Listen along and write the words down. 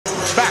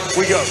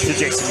we go to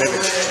Jason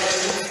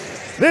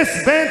Mivich.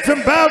 This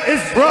Bantam bout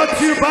is brought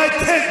to you by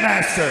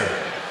Tentmaster,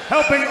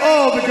 helping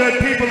all the good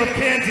people of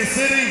Kansas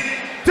City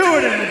do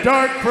it in the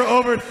dark for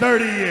over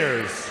 30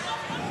 years.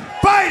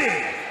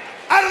 Fighting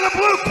out of the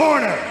blue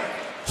corner,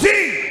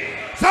 Jene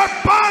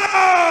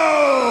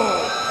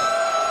Zarbano!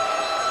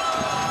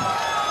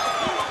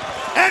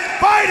 And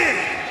fighting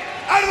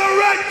out of the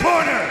red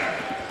corner,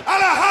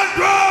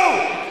 Alejandro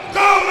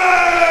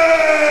Gomez!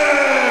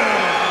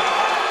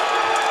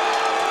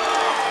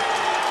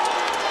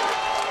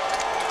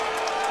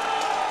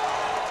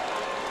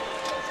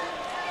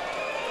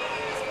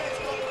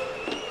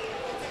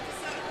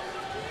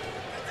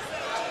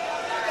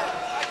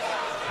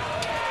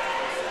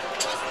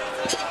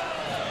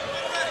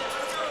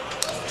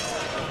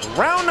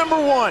 Round number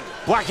one.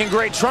 Black and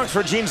gray trunks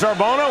for Jene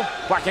Zarbano,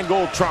 black and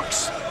gold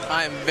trunks.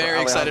 I am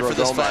very excited for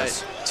this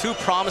fight. Two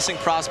promising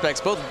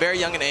prospects, both very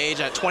young in age,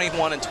 at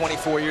 21 and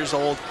 24 years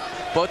old.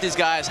 Both these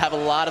guys have a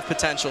lot of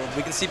potential.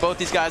 We can see both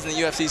these guys in the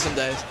UFC some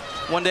days.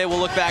 One day we'll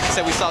look back and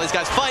say we saw these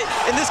guys fight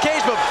in this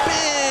cage, but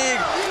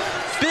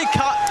big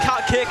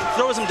caught kick,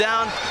 throws him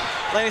down.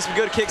 Landing some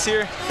good kicks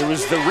here. It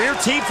was the rear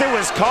teeth that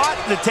was caught.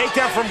 The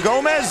takedown from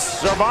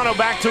Gomez. Zarbano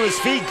back to his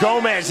feet.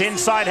 Gomez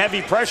inside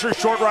heavy pressure.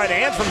 Short right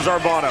hand from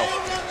Zarbano.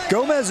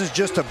 Gomez is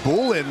just a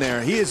bull in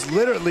there. He is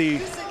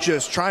literally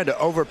just trying to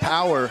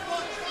overpower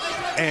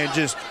and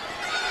just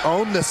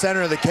own the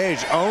center of the cage,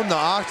 own the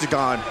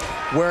octagon.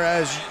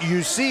 Whereas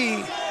you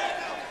see...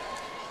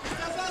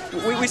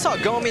 We saw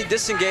Gomi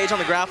disengage on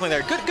the grappling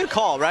there. Good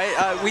call,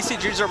 right? We see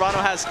Jene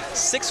Zarbano has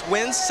 6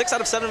 wins, 6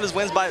 out of 7 of his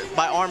wins by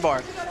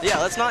armbar. Yeah,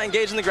 let's not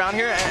engage in the ground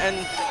here,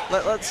 and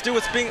let's do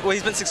what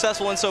he's been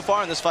successful in so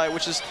far in this fight,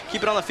 which is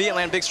keep it on the feet and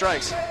land big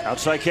strikes.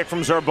 Outside kick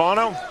from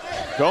Zarbano.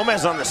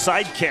 Gomez on the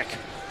side kick.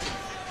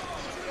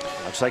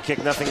 Outside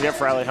kick, nothing there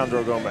for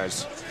Alejandro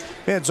Gomez.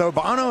 Man,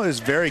 Zarbano is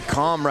very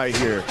calm right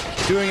here,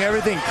 doing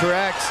everything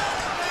correct.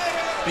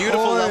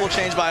 Beautiful level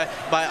change by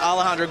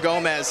Alejandro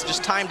Gomez.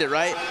 Just timed it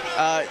right.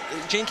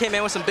 Jene came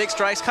in with some big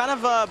strikes, kind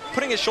of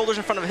putting his shoulders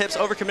in front of hips,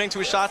 overcommitting to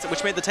his shots,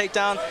 which made the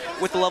takedown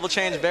with the level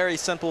change very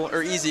simple,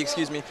 or easy,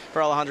 excuse me,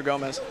 for Alejandro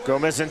Gomez.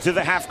 Gomez into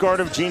the half guard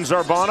of Jene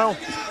Zarbano.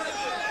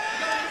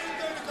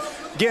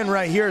 Again,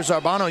 right here,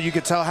 Zarbano, you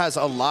could tell, has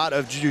a lot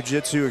of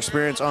jiu-jitsu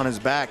experience on his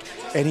back,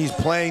 and he's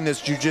playing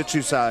this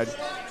jiu-jitsu side.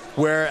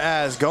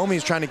 Whereas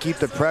Gomi's trying to keep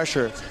the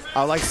pressure.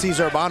 I like to see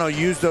Zarbano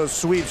use those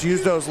sweeps,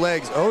 use those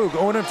legs. Oh,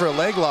 going in for a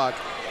leg lock.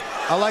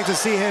 I like to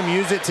see him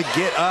use it to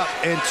get up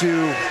and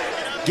to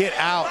get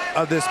out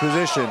of this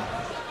position.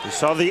 You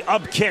saw the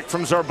up kick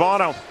from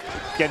Zarbano.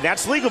 Again,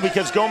 that's legal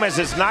because Gomez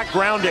is not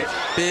grounded.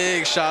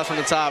 Big shot from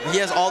the top. He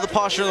has all the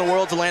posture in the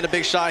world to land a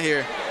big shot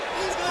here.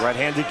 Right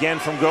hand again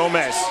from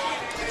Gomez.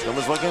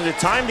 Gomez looking to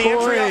time the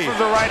entry off of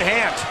the right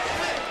hand.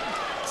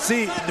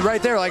 See,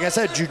 right there, like I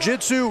said,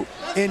 jiu-jitsu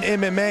in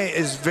MMA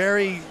is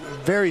very,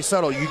 very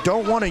subtle. You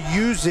don't want to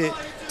use it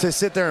to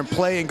sit there and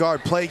play and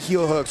guard, play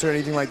heel hooks or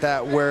anything like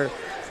that, where,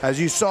 as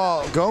you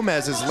saw,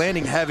 Gomez is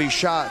landing heavy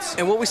shots.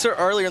 And what we saw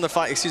earlier in the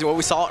fight, what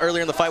we saw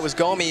earlier in the fight was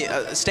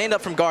Gomi stand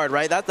up from guard,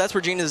 right? That's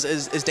where Jene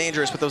is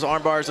dangerous with those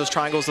arm bars, those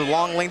triangles, the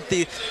long,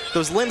 lengthy,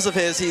 those limbs of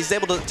his. He's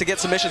able to get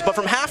submissions. But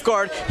from half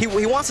guard, he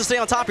wants to stay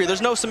on top here.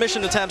 There's no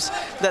submission attempts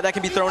that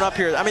can be thrown up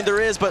here. I mean,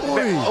 there is, but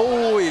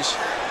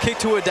kick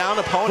to a down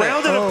opponent.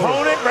 Grounded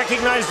opponent,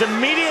 recognized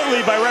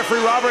immediately by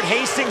referee Robert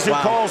Hastings, who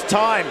calls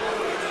time.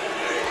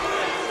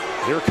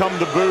 Here come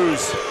the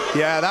boos.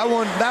 Yeah, that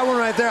one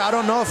right there, I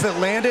don't know if it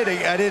landed.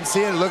 I didn't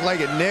see it. It looked like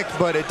it nicked,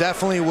 but it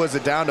definitely was a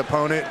downed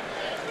opponent.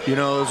 You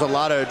know, there's a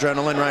lot of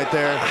adrenaline right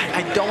there.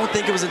 I don't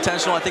think it was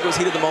intentional. I think it was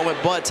heat of the moment.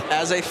 But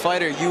as a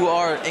fighter, you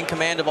are in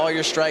command of all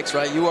your strikes,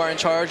 right? You are in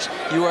charge.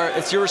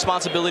 It's your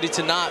responsibility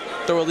to not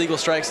throw illegal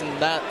strikes, and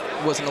that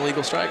was an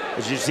illegal strike.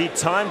 As you see,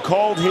 time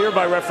called here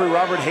by referee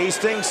Robert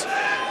Hastings.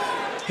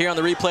 Here on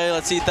the replay,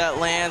 let's see if that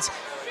lands.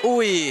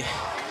 Ooh.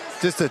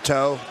 Just a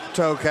toe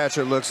catch,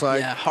 it looks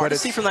like. Yeah, hard to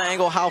see from that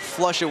angle how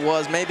flush it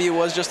was. Maybe it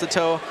was just a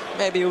toe,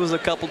 maybe it was a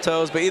couple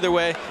toes, but either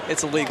way,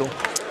 it's illegal.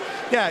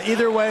 Yeah,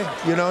 either way,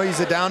 you know, he's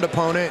a downed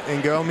opponent,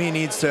 and Gomi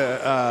needs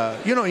to,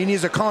 you know, he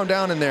needs to calm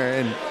down in there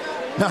and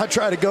not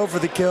try to go for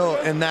the kill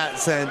in that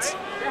sense.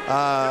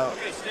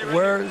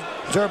 Where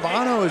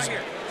Zarbano is,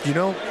 you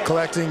know,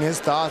 collecting his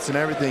thoughts and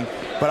everything.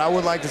 But I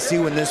would like to see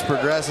when this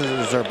progresses,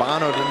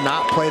 Zarbano to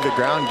not play the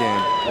ground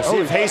game. We'll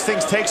see if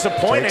Hastings takes a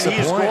point, and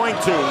he's going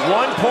to.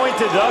 1 point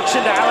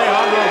deduction to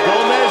Alejandro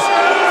Gomez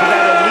for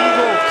that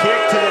illegal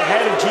kick to the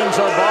head of Jene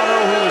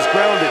Zarbano, who was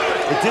grounded.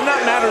 It did not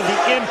matter the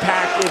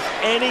impact. If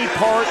any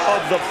part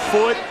of the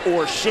foot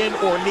or shin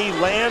or knee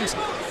lands,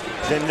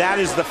 then that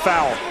is the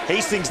foul.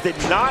 Hastings did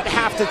not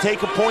have to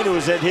take a point. It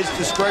was at his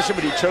discretion,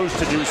 but he chose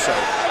to do so.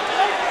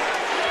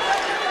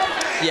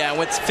 Yeah,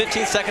 with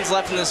 15 seconds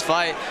left in this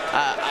fight,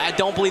 I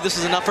don't believe this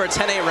is enough for a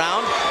 10-8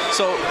 round.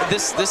 So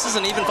this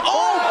isn't even.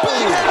 Oh,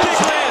 boom! Kick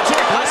lands.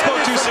 I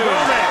spoke too soon.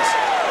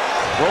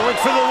 Rolling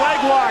for the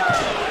leg lock.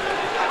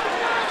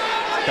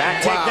 Back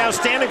takedown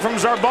standing from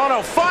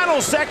Zarbano.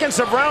 Final seconds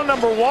of round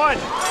number 1.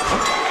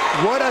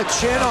 What a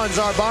chin on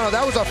Zarbano.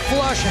 That was a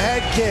flush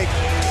head kick.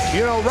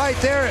 You know, right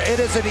there,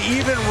 it is an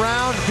even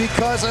round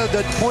because of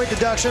the point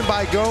deduction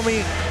by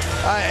Gomi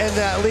and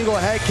that legal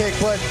head kick.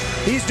 But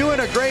he's doing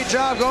a great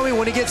job, Gomi.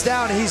 When he gets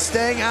down, he's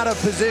staying out of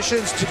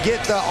positions to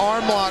get the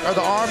arm lock or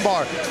the arm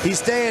bar. He's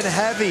staying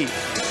heavy.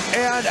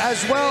 And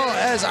as well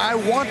as I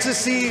want to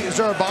see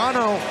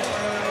Zarbano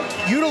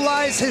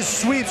utilize his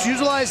sweeps,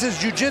 utilize his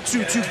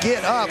jiu-jitsu to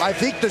get up. I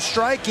think the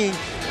striking,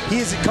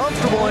 he's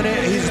comfortable in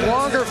it. He's a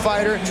longer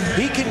fighter.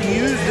 He can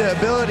use the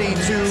ability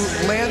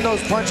to land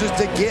those punches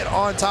to get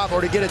on top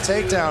or to get a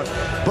takedown,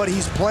 but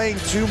he's playing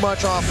too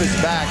much off his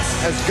back.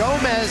 As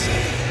Gomez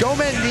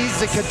needs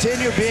to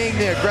continue being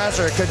the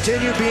aggressor,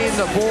 continue being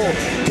the bull,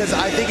 because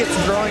I think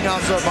it's throwing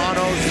off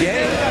Zarbano's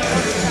game.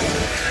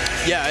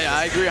 Yeah,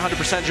 I agree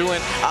 100%,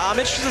 Julian. I'm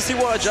interested to see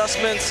what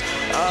adjustments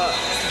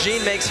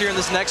Jene makes here in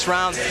this next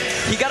round.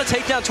 He got a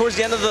takedown towards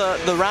the end of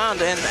the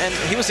round, and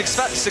he was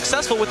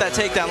successful with that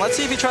takedown. Let's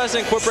see if he tries to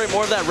incorporate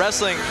more of that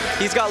wrestling.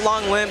 He's got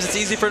long limbs. It's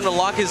easy for him to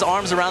lock his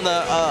arms around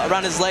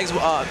his legs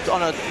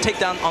on a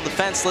takedown on the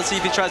fence. Let's see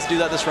if he tries to do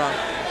that this round.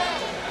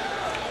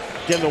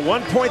 Again, the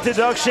 1-point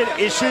deduction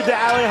issued to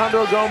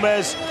Alejandro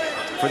Gomez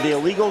for the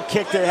illegal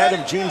kick to the head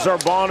of Jene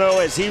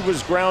Zarbano as he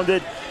was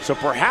grounded. So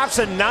perhaps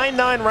a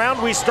 9-9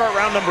 round. We start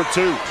round number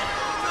 2.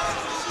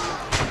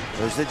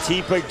 There's the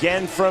teep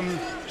again from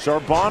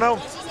Zarbano.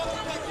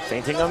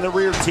 Feinting on the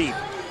rear teep.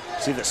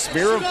 See the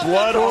smear of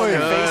blood on the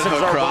face of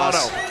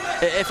Zarbano.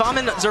 If I'm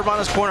in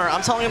Zarbano's corner,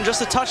 I'm telling him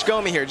just to touch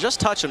Gomi here. Just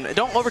touch him.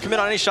 Don't overcommit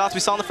on any shots. We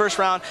saw in the first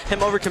round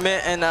him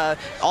overcommit, and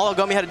all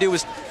Gomi had to do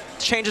was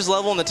change his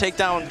level, and the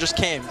takedown just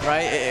came,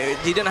 right?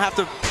 He didn't have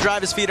to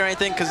drive his feet or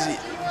anything because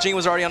Jene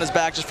was already on his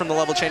back just from the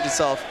level change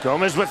itself.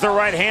 Gomez with the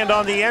right hand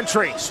on the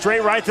entry.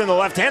 Straight right to the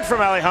left hand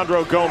from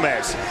Alejandro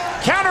Gomez.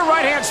 Counter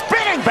right hand,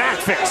 spinning back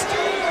fist.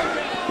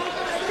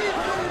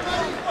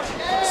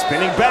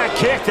 Spinning back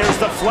kick. There's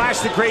the flash,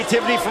 the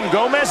creativity from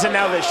Gomez, and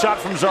now the shot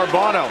from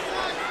Zarbano.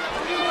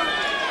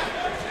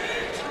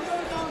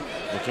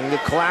 Looking to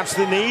collapse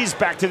the knees.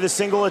 Back to the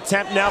single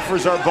attempt now for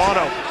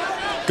Zarbano.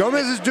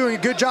 Gomez is doing a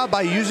good job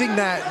by using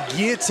that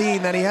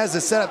guillotine that he has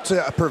to set up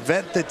to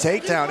prevent the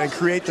takedown and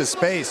create the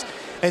space,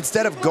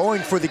 instead of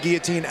going for the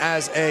guillotine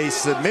as a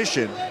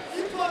submission.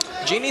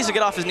 Jene needs to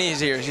get off his knees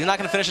here. He's not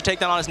going to finish a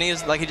takedown on his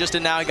knees like he just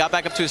did now. He got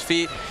back up to his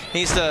feet. He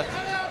needs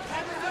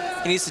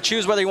to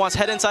choose whether he wants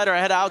head inside or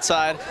head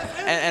outside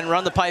and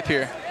run the pipe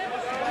here.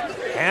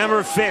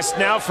 Hammer fist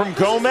now from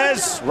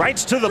Gomez.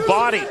 Rights to the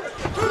body.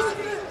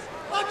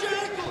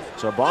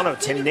 Zarbano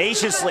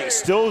tenaciously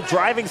still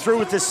driving through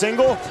with the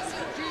single.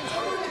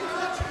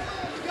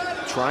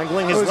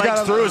 Triangling his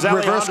legs through is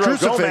reverse Alejandro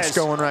crucifix Gomez.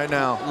 Going right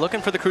now. Looking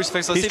for the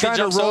crucifix. Let's see if he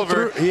jumps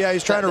over. Yeah,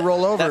 he's trying to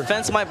roll over. That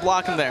fence might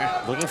block him there.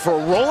 Looking for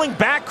a rolling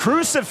back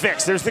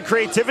crucifix. There's the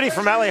creativity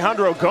from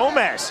Alejandro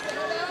Gomez.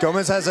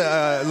 Gomez has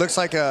a looks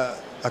like a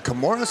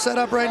Kimura set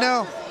up right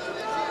now.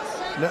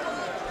 No.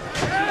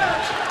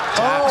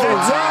 Oh,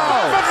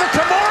 wow. Of the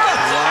Kimura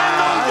and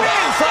the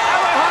win for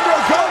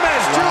Alejandro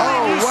Gomez.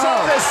 Julian, you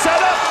saw this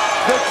setup.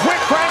 The quick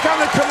crank on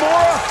the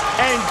Kimura,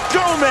 and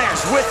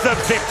Gomez with the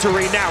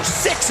victory. Now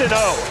 6-0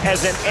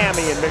 as an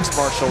AMI in mixed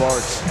martial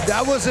arts.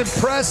 That was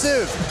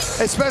impressive,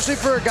 especially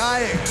for a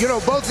guy, you know,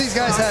 both these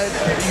guys had,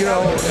 you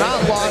know,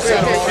 not lost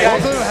at all.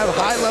 Both of them have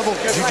high-level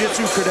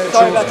jiu-jitsu credentials.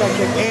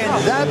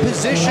 And that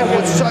position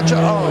was such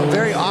a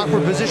very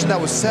awkward position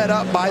that was set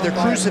up by the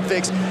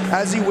crucifix.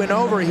 As he went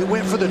over, he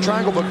went for the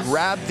triangle, but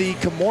grabbed the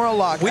Kimura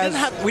lock. We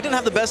didn't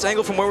have the best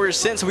angle from where we were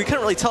sitting, so we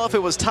couldn't really tell if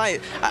it was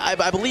tight.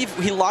 I believe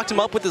he locked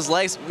him up with his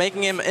legs,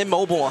 making him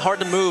immobile, hard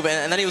to move,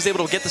 and then he was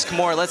able to get this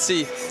Kimura. Let's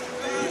see.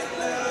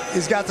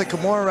 He's got the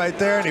Kimura right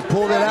there, and he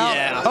pulled it out.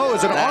 Yeah, oh,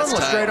 it's an arm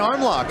lock, straight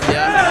arm lock.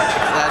 Yeah,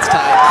 that's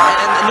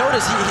tight. And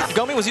notice,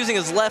 Gomi was using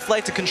his left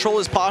leg to control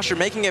his posture,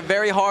 making it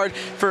very hard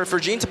for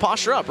Jene to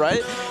posture up,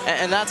 right?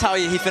 And that's how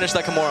he finished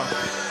that Kimura.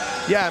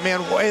 Yeah,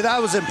 man, that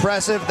was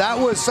impressive. That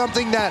was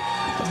something that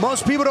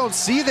most people don't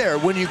see there.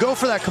 When you go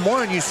for that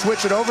Kimura and you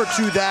switch it over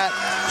to that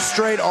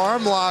straight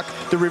arm lock,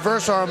 the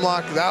reverse arm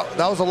lock, that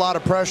was a lot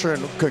of pressure,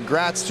 and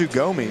congrats to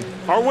Gomi.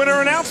 Our winner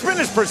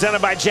announcement is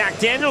presented by Jack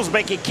Daniels.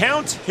 Make it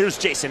count. Here's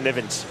Jason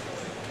Nivens.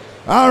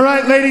 All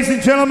right, ladies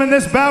and gentlemen,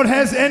 this bout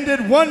has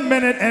ended 1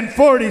 minute and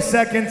 40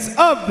 seconds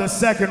of the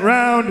second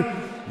round.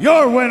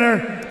 Your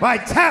winner by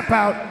tap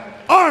out,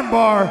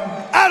 armbar,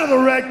 out of the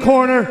red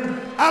corner,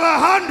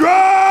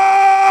 Alejandro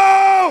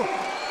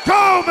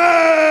Gomez!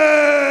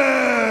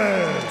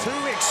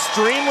 Two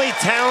extremely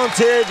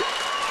talented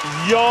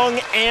young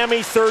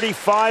AMI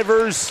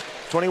 35ers.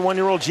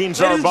 21-year-old Jene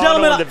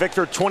Zarbano and the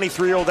victor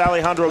 23-year-old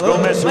Alejandro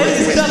Gomez.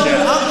 Ladies and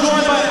gentlemen, I'm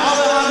joined by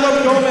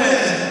Alejandro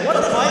Gomez. What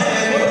a fight,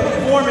 man. What a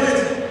performance.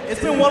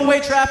 It's been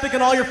one-way traffic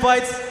in all your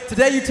fights.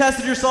 Today you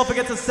tested yourself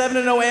against a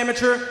 7-0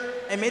 amateur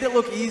and made it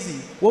look easy.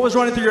 What was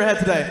running through your head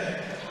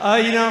today?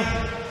 You know,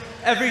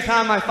 every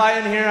time I fight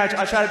in here, I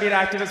try to be as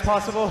active as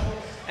possible.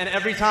 And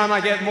every time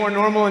I get more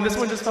normal, and this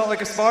one just felt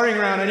like a sparring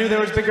round. I knew there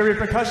was bigger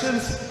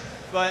repercussions,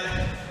 but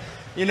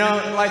you know,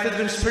 life has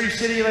been pretty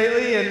shitty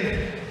lately,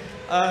 and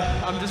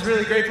I'm just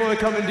really grateful to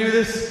come and do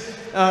this.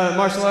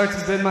 Martial arts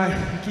has been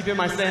keeping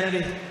my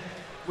sanity.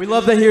 We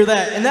love to hear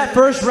that. In that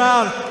first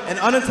round, an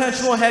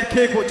unintentional head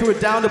kick to a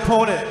downed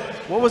opponent.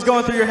 What was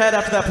going through your head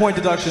after that point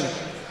deduction?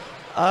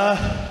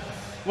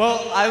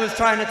 Well, I was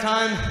trying to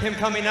time him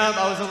coming up.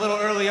 I was a little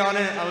early on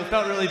it. I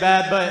felt really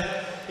bad,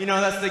 but you know,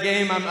 that's the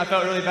game. I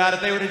felt really bad.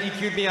 If they would have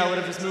DQ'd me, I would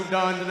have just moved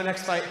on to the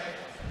next fight.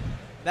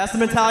 That's the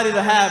mentality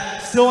to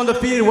have. Still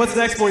undefeated. What's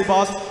next for you,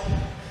 boss?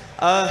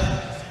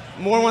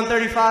 More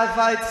 135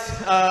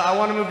 fights. I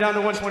want to move down to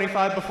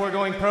 125 before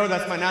going pro.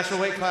 That's my natural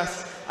weight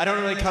class. I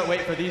don't really cut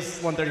weight for these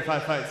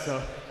 135 fights,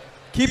 so.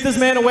 Keep this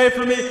man away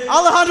from me.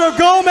 Alejandro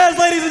Gomez,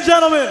 ladies and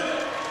gentlemen.